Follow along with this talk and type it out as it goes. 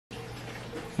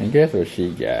And guess what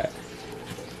she got?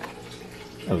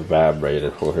 A vibrator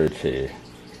for her chair.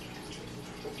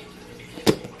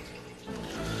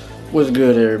 What's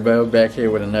good, everybody? Back here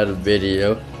with another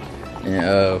video.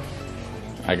 And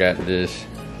I got this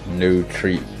new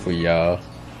treat for y'all.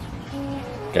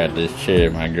 Got this chair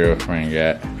my girlfriend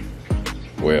got.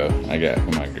 Well, I got it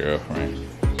for my girlfriend.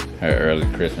 Her early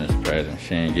Christmas present.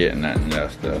 She ain't getting nothing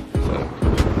else though. So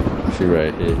she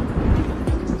right here.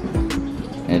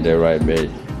 Ain't that right,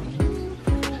 baby?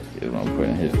 He's gonna put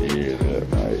his ears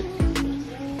up, right?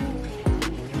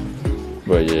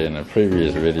 But yeah, in the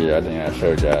previous video, I think I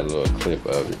showed y'all a little clip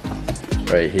of it.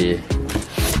 Right here.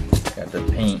 Got the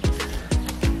pink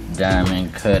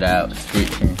diamond cutout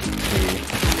stitching here.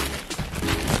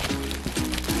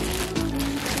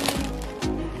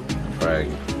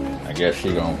 Right. I guess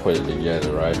she gonna put it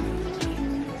together, right?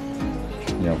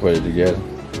 You gonna put it together?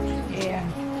 Yeah.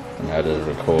 And I just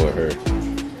record her.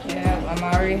 Yeah, I'm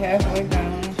already halfway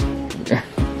done.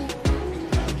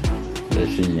 That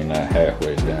she not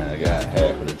halfway done. I got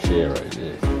half of the chair right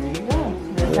there. There you go.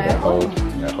 That's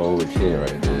The whole chair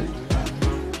right there.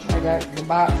 I got the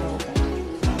box open.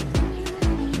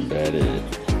 That is.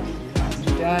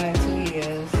 Done in 2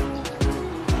 years.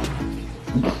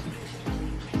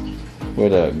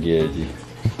 What up, Gedgy?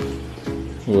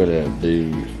 What up,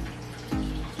 dude?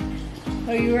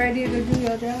 Are you ready to do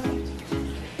your job?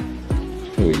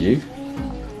 Who are you?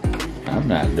 I'm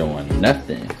not doing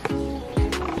nothing.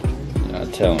 I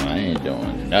tell him I ain't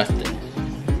doing nothing.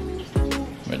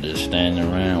 But just standing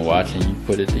around watching you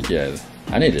put it together.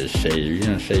 I need to shave. You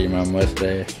gonna shave my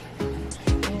mustache?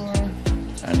 Yeah.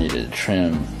 I need to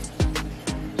trim.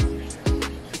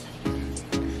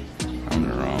 I'm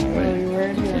the wrong way. Are you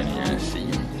ready? You can't even see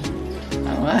me.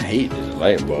 I hate this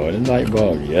light bulb. This light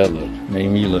bulb yellow. Make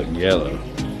me look yellow.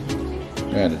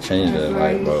 I gotta change that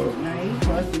light bulb. Now you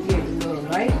supposed to get a little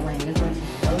light ring. That's what you're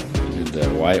supposed to do. Get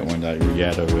that white one like we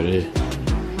got over there.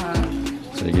 Huh?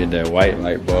 So you get that white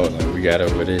light bulb like we got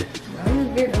over there. Now you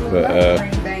get a little light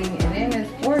ring thing, and then it's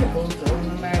portable, so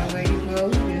no matter where you go,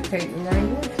 you just take the ring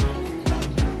with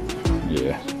you.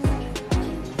 Yeah.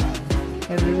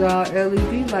 Cause it's all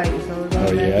LED lights, so it's all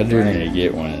Oh yeah, I do need to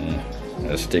get one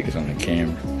that sticks on the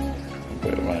camera.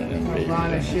 Put one of them babies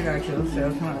Blind the in shit out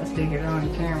yourself trying to stick it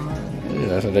on camera. Yeah,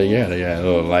 that's what they got. They got a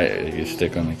little light that can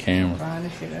stick on the camera. Blind the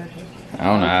shit out yourself. I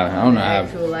don't know how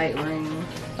Actual light ring.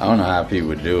 I don't know how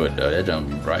people do it though. That don't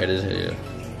be bright as hell.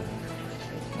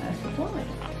 That's the point.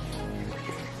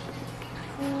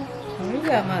 Oh, you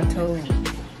got my toes.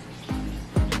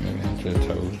 Your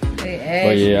toes. They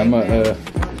But yeah, I'm gonna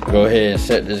go ahead and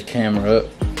set this camera up,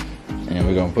 and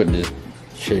we're gonna put this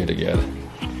chair together.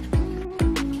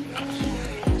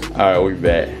 All right, we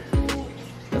back.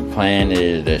 The plan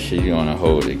is that she's gonna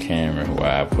hold the camera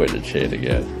while I put the chair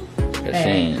together. Cause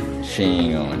she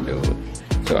ain't gonna do it,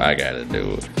 so I gotta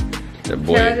do it. Tell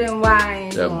them why I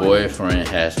ain't the doing boyfriend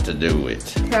has to do it.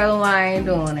 it. Tell them why I ain't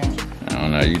doing it. I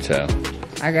don't know. You tell.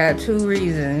 I got 2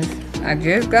 reasons. I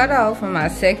just got off from my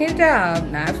second job,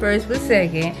 not first but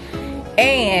second,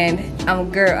 and I'm a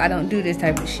girl. I don't do this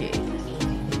type of shit.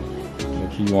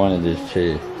 But you wanted this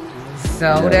chair.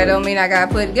 So that don't mean I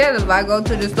gotta put it together. If I go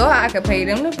to the store, I can pay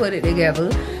them to put it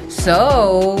together.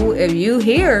 So if you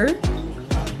here,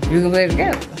 you can put it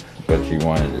together. But you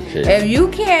wanted the chair. If you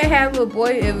can't have a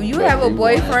if you have a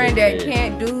boyfriend that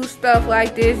can't do stuff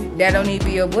like this, that don't need to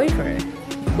be your boyfriend.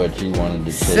 But you wanted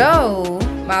the chair. So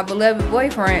my beloved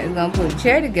boyfriend is gonna put a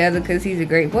chair together because he's a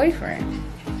great boyfriend.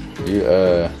 You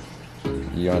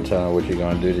gonna tell him what you're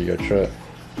gonna do to your truck?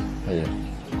 Yeah.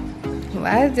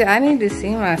 I need to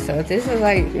see myself. This is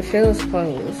like, it feels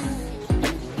close.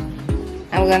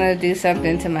 I'm gonna do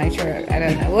something to my truck. I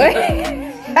don't know what.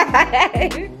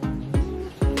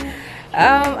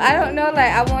 I don't know.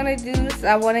 Like I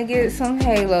want to get some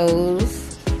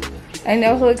halos. I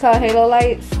know who we call halo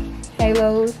lights,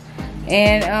 halos,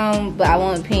 and but I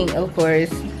want pink, of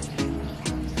course.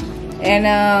 And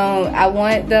I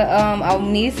want I'll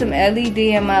need some LED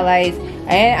in my lights.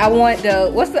 And I want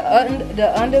what's the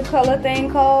undercolor thing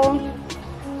called?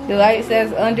 The light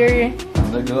says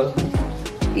Underglow?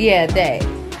 Yeah, that.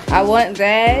 I want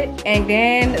that. And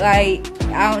then, like,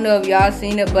 I don't know if y'all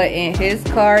seen it, but in his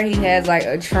car, he has, like,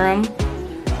 a trim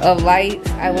of lights.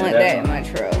 I want that in my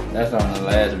truck. That's on the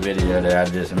last video that I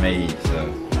just made. So,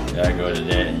 y'all go to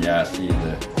that and y'all see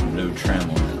the blue trim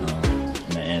on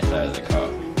the inside of the car.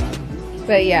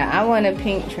 But, yeah, I want a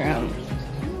pink trim.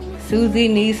 Susie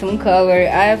needs some color.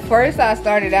 At first I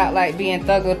started out like being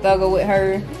thugger with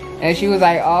her, and she was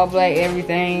like all black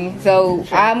everything. So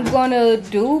I'm gonna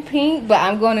do pink, but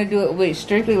I'm gonna do it with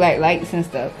strictly like lights and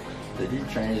stuff. Did you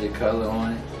change the color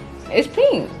on it? It's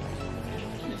pink.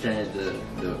 You changed the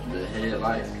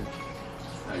headlight.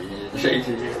 Oh, you need to change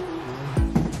it here.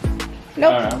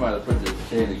 Nope. Alright, I'm about to put this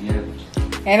shade together.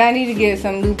 And I need to get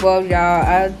some new bulbs, y'all.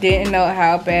 I didn't know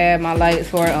how bad my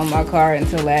lights were on my car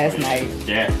until last night.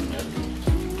 Definitely.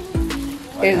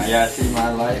 Like, y'all see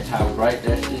my light, how bright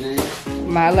that shit is?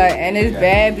 My light, and it's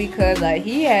bad because like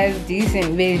he has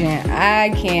decent vision. I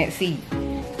can't see.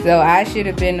 So I should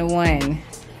have been the one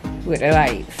with the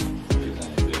lights.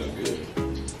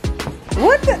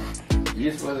 What the?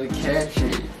 You're supposed to catch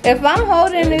it. If I'm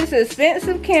holding this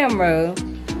expensive camera,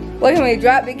 what can we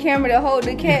drop the camera to hold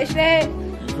to catch that?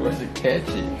 You're supposed to catch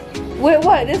it. With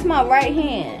what? This is my right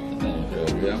hand.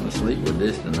 I'm gonna sleep with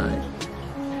this tonight.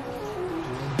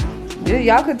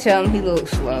 Y'all could tell him he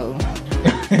looks slow.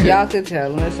 Y'all could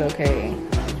tell him it's okay.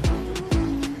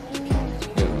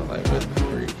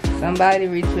 Somebody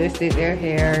retwisted their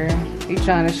hair. He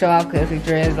trying to show off because he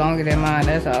dreads longer than mine.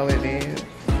 That's all it is.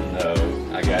 No,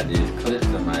 I got these clips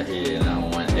in my head and I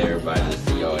don't want everybody to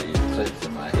see all these clips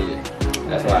in my head.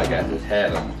 That's why I got this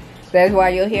hat on. That's why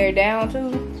your hair down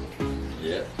too?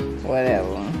 Yep.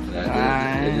 Whatever.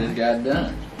 It just got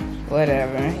done.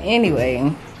 Whatever.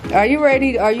 Anyway, are you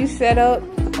ready? Are you set up?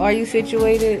 Are you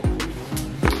situated?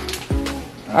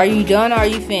 Are you done? Are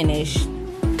you finished?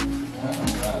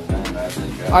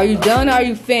 Are you done? Are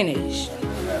you finished?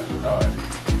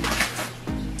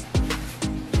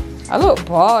 I look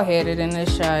bald headed in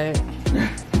this shot. You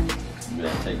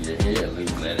better take your hair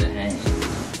loose, let it hang.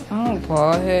 I'm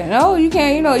bald headed. No, you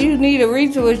can't. You know, you need a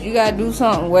retwist. You gotta do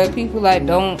something where people like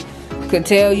could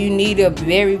tell you need a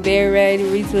very, very ready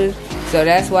retwist. So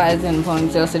that's why it's in the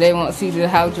ponytail, so they won't see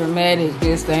how dramatic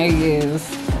this thing is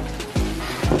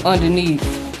underneath.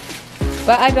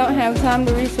 But I don't have time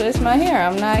to retwist my hair.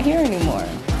 I'm not here anymore.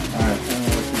 Alright, tell me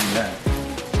what you got.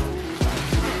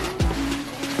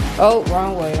 Oh,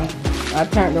 wrong way. I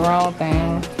turned the wrong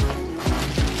thing.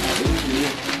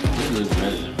 This looks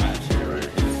better than my chair right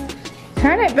here.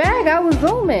 Turn it back. I was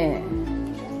zooming.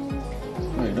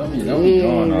 Wait, don't be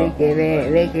going off. Look at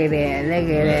that. Look at that. Look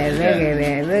at that. Look at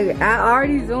that. Look at. I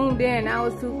already zoomed in. I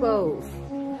was too close.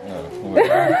 You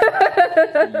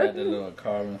got the little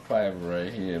carbon fiber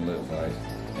right here. It looks like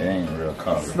it ain't real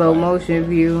carbon Slow fiber. motion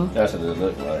view. That's what it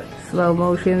look like. Slow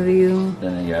motion view.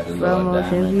 Then you got the Slow little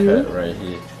motion diamond view. cut right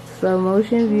here. Slow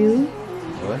motion view.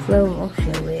 What? Slow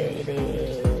motion with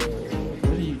it.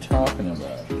 What are you talking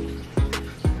about?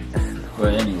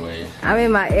 But anyway. I'm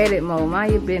in my edit mode.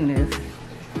 Mind your business.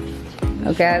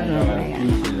 Okay, I zoom in.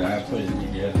 Pieces, I put it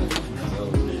together a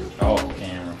little bit off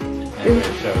camera. And it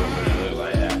shows what it look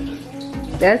like after.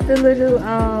 That's the little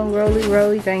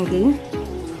roly thingy.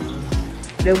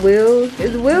 The wheels.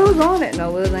 Is wheels on it?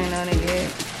 No, wheels ain't on it yet.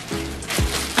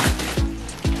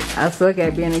 I suck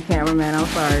at being a cameraman. I'm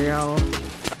sorry, y'all.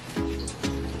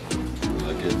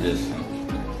 Look at this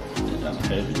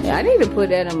one. Yeah, I need to put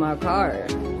that in my car.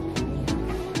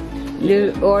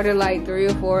 Just order like 3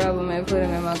 or 4 of them and put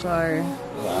them in my car.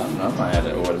 Well, I might have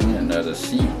to order me another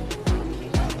seat.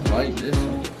 I like this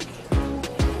one.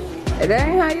 That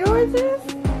ain't how yours is?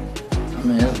 I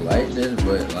mean, it's like this,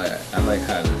 but like I like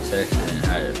how the texture and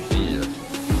how it feels.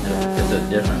 It's a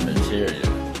different material.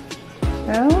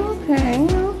 Okay.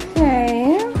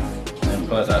 And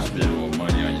plus, I spend more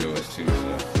money on yours too,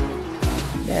 so.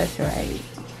 That's right.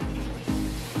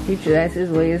 Future, that's his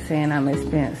way of saying I'm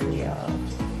expensive, y'all.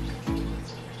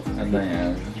 I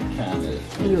think you kind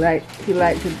of. He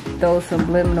like to throw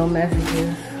subliminal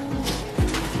messages.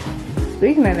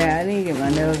 Speaking of that, I need to get my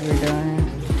nails redone.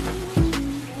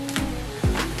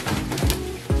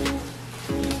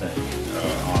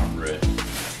 Armrest.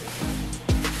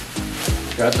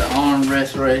 Got the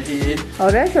armrest right here. Oh,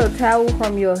 that's your towel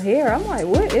from your hair. I'm like,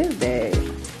 what is that?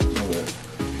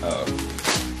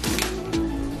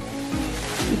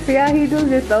 You see how he do?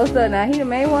 Just throw stuff. Now he the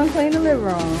main one clean the living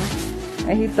room,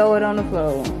 and he throw it on the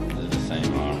floor. It's the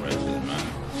same armrest as mine.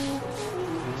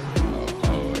 Oh,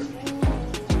 Lord.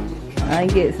 I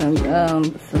get some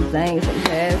things, some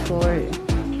pads for it.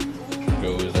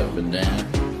 Goes up and down.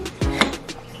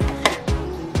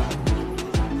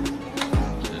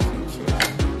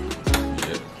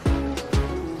 Yep.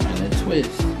 And it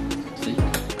twists. See?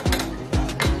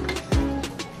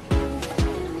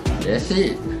 That's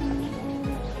it.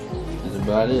 That's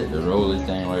about it. The roller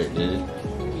thing right there.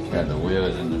 Got the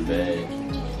wheels in the bag.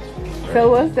 So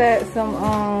what's that? Some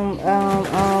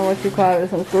what you call it?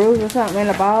 Some screws or something in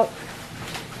the box?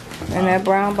 In that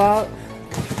brown box?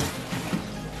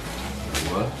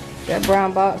 What? That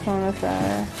brown box on the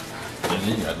side. And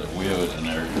you got the wheels and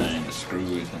everything, the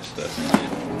screws and stuff in there.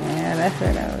 Yeah, that's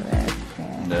what I was asking.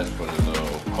 And that's for the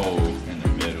little hole in the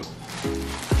middle.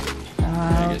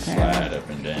 make it slide up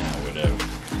and down, whatever.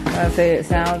 I say it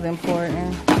sounds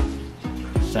important.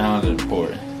 Sounds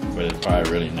important, but it's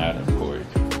probably really not important.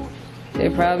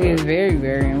 It probably is very,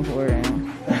 very important.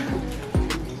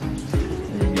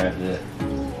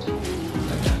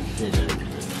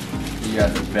 You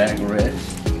got the backrest.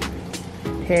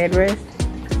 Headrest?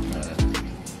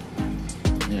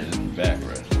 Yeah, the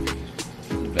backrest.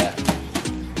 The back.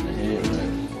 The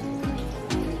headrest.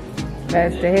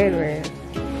 That's the headrest.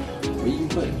 Where you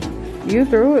put it? You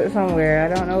threw it somewhere. I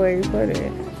don't know where you put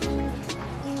it.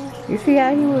 You see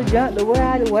how he would jump to what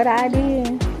I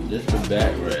did? This the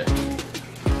backrest.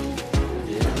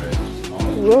 The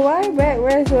headrest. Well, why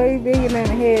backrest way bigger than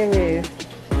the headrest?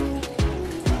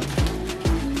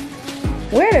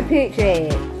 Where the picture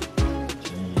at?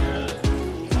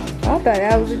 I thought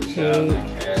that was a chick.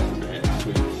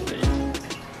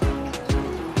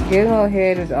 Gizmo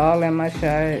head is all in my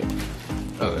shot.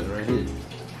 Oh, it's right here.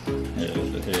 Yeah,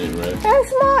 that's the headrest. That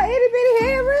small itty bitty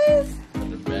headrest?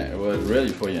 The back, well, it's really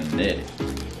for your neck.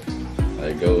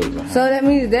 Like goes behind. So that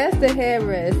means that's the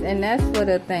headrest and that's for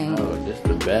the thing. Oh, this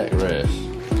the backrest.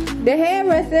 The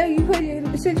headrest there,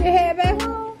 you sit your head back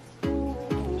on?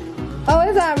 Oh,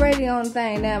 it's already on the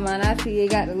thing. Never mind. I see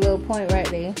it got the little point right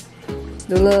there.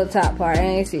 The little top part. I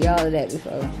ain't see all of that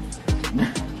before.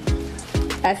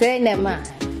 I said never mind.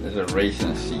 There's a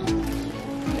racing seat.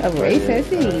 A racing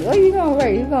seat? What you gonna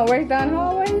race? You gonna race down the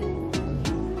hallway?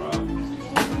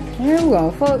 Yeah, we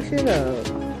gonna fuck shit up.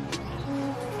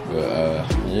 But,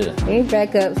 yeah. You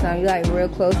back up some. You like real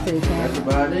close to the camera. That's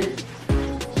about it.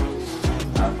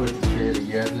 I'll put the chair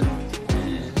together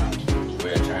and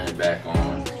we'll turn it back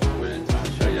on.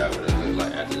 Show y'all what it looks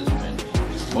like after this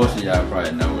finish. Most of y'all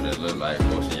probably know what it looks like.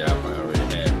 Most of y'all probably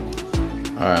already have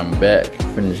it. Alright, I'm back.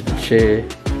 Finished the chair.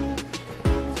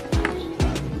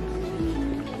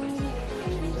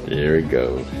 There it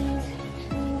goes.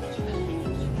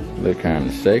 Look kind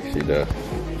of sexy though.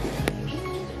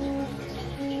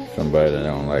 Somebody that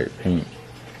don't like pink.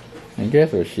 And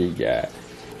guess what she got?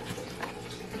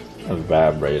 A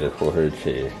vibrator for her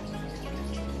chair.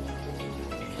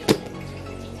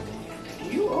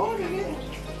 You ordered it.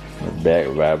 The back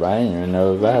vibrate. I didn't even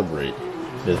know it vibrate.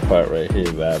 This part right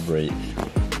here vibrates.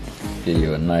 Give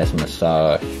you a nice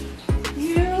massage.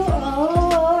 You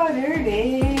ordered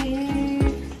it.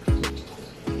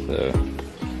 So,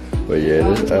 but yeah,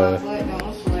 this don't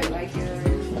sweat like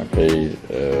yours. I paid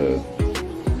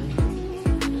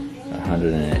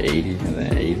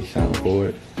 180 something for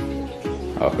it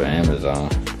off of Amazon.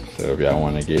 So if y'all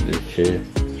want to get this chair,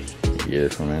 you get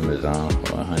it from Amazon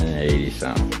for 180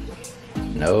 something.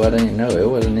 No, I didn't know. It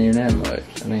wasn't even that much.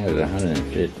 I think it was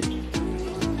 150.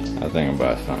 I was thinking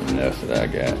about something else that I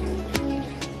got.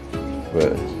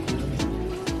 But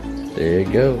there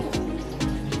you go.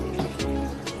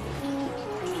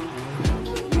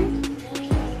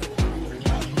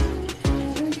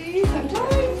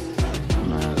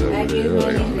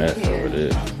 Like a mess over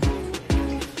there.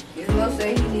 Gizmo say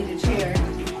he need a chair.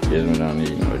 Gizmo don't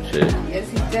need no chair. Yes,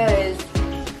 he does.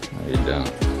 No, you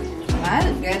don't. Mine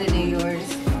is better than yours.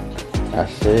 I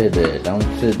said that. Don't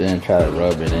sit there and try to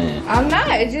rub it in. I'm not.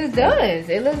 It just does.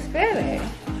 It looks better.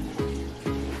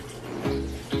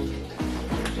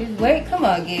 Just wait. Come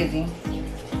on, Gizzy.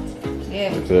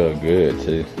 Yeah. It feels good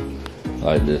too.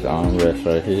 Like this armrest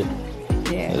right here.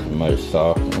 Yeah. It's much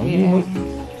softer. Yeah.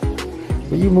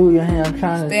 When you move your hand, I'm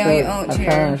trying Stay to on your own I'm chair.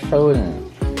 trying to show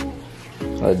them.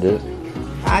 Like this.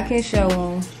 I can show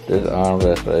him. This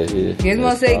armrest right here.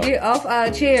 Gizmo say get off our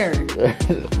chair.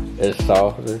 It's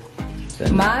softer.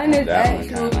 Mine is that one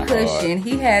actual kinda cushion. hard.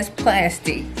 He has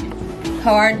plastic.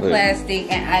 Hard Look. plastic.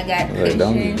 And I got Look, cushion.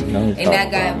 don't And I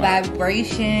talk got about my-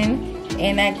 vibration.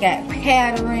 And I got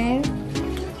pattern.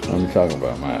 I'm talking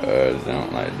about my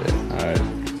don't like that. Alright.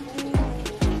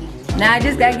 Now I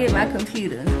just gotta get my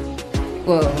computer.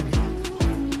 Well,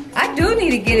 I do need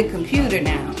to get a computer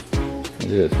now.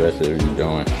 Yeah, especially if you're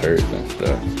doing shirts and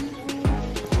stuff.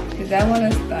 Cause I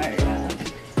wanna start.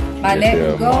 My Get your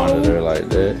next goal monitor like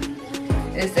that.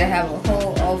 is to have a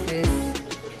whole office.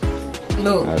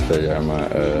 Look. I'll show you my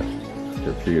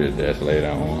computer desk later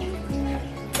on.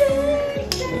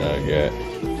 That I got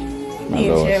my Need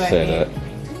a little chair like setup.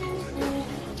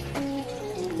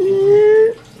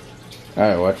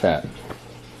 Alright, watch out.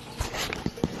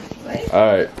 Wait.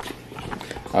 Alright.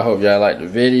 I hope y'all liked the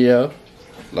video.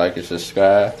 Like and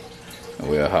subscribe. And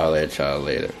we'll holler at y'all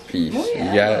later. Peace. Oh,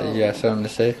 yeah. You got something to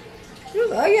say?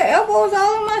 Oh, your elbows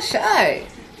all in my shot.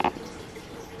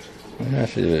 Yeah,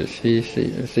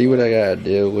 see what I gotta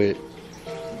deal with?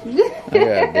 I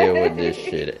gotta deal with this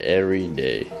shit every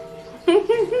day.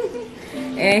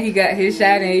 And he got his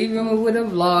shot in. Even with a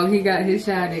vlog, he got his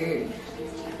shot in.